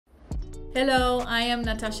Hello, I am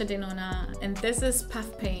Natasha Denona and this is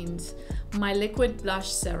Puff Paint, my liquid blush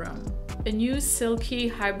serum. A new silky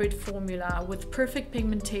hybrid formula with perfect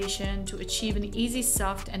pigmentation to achieve an easy,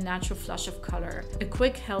 soft and natural flush of color. A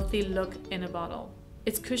quick, healthy look in a bottle.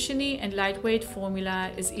 Its cushiony and lightweight formula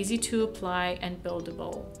is easy to apply and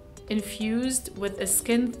buildable. Infused with a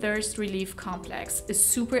skin thirst relief complex, a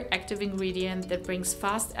super active ingredient that brings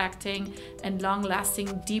fast acting and long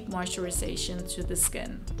lasting deep moisturization to the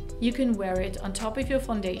skin. You can wear it on top of your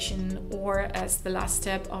foundation or as the last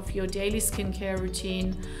step of your daily skincare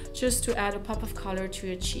routine, just to add a pop of color to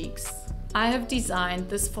your cheeks. I have designed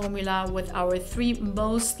this formula with our 3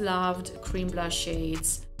 most loved cream blush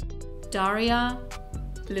shades: DARIA,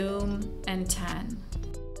 Bloom and Tan.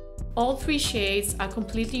 All 3 shades are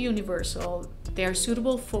completely universal. They are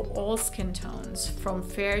suitable for all skin tones, from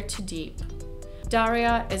fair to deep.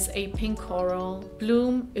 DARIA is a pink coral,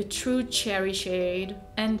 Bloom a true cherry shade,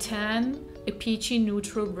 and Tan a peachy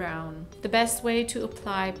neutral brown. The best way to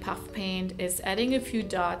apply puff paint is adding a few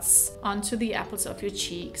dots onto the apples of your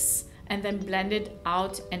cheeks and then blend it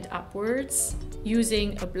out and upwards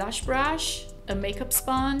using a blush brush, a makeup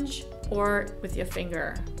sponge, or with your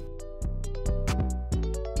finger.